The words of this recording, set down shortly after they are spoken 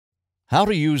How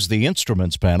to use the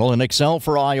Instruments panel in Excel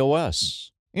for iOS.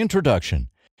 Introduction.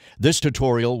 This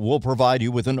tutorial will provide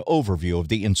you with an overview of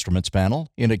the Instruments panel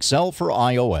in Excel for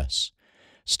iOS.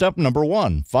 Step number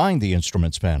 1. Find the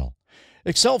Instruments panel.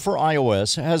 Excel for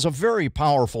iOS has a very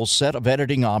powerful set of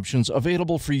editing options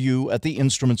available for you at the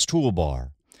Instruments toolbar.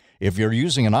 If you're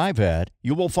using an iPad,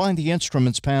 you will find the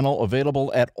Instruments panel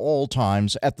available at all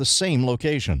times at the same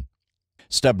location.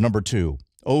 Step number 2.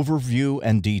 Overview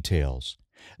and details.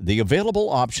 The available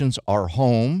options are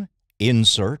Home,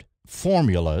 Insert,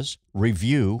 Formulas,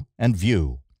 Review, and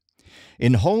View.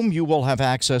 In Home, you will have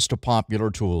access to popular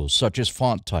tools such as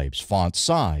font types, font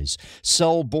size,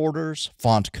 cell borders,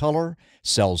 font color,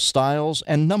 cell styles,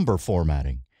 and number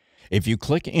formatting. If you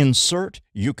click Insert,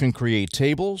 you can create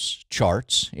tables,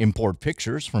 charts, import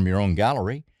pictures from your own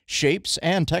gallery, shapes,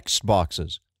 and text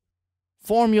boxes.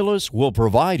 Formulas will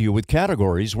provide you with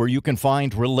categories where you can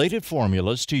find related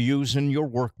formulas to use in your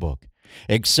workbook.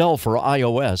 Excel for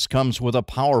iOS comes with a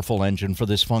powerful engine for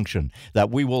this function that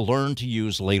we will learn to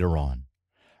use later on.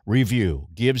 Review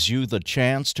gives you the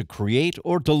chance to create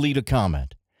or delete a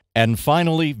comment. And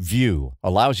finally, View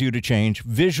allows you to change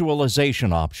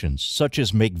visualization options such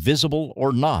as make visible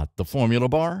or not the formula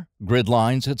bar, grid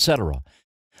lines, etc.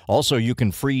 Also, you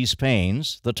can freeze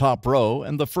panes, the top row,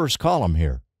 and the first column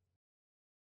here.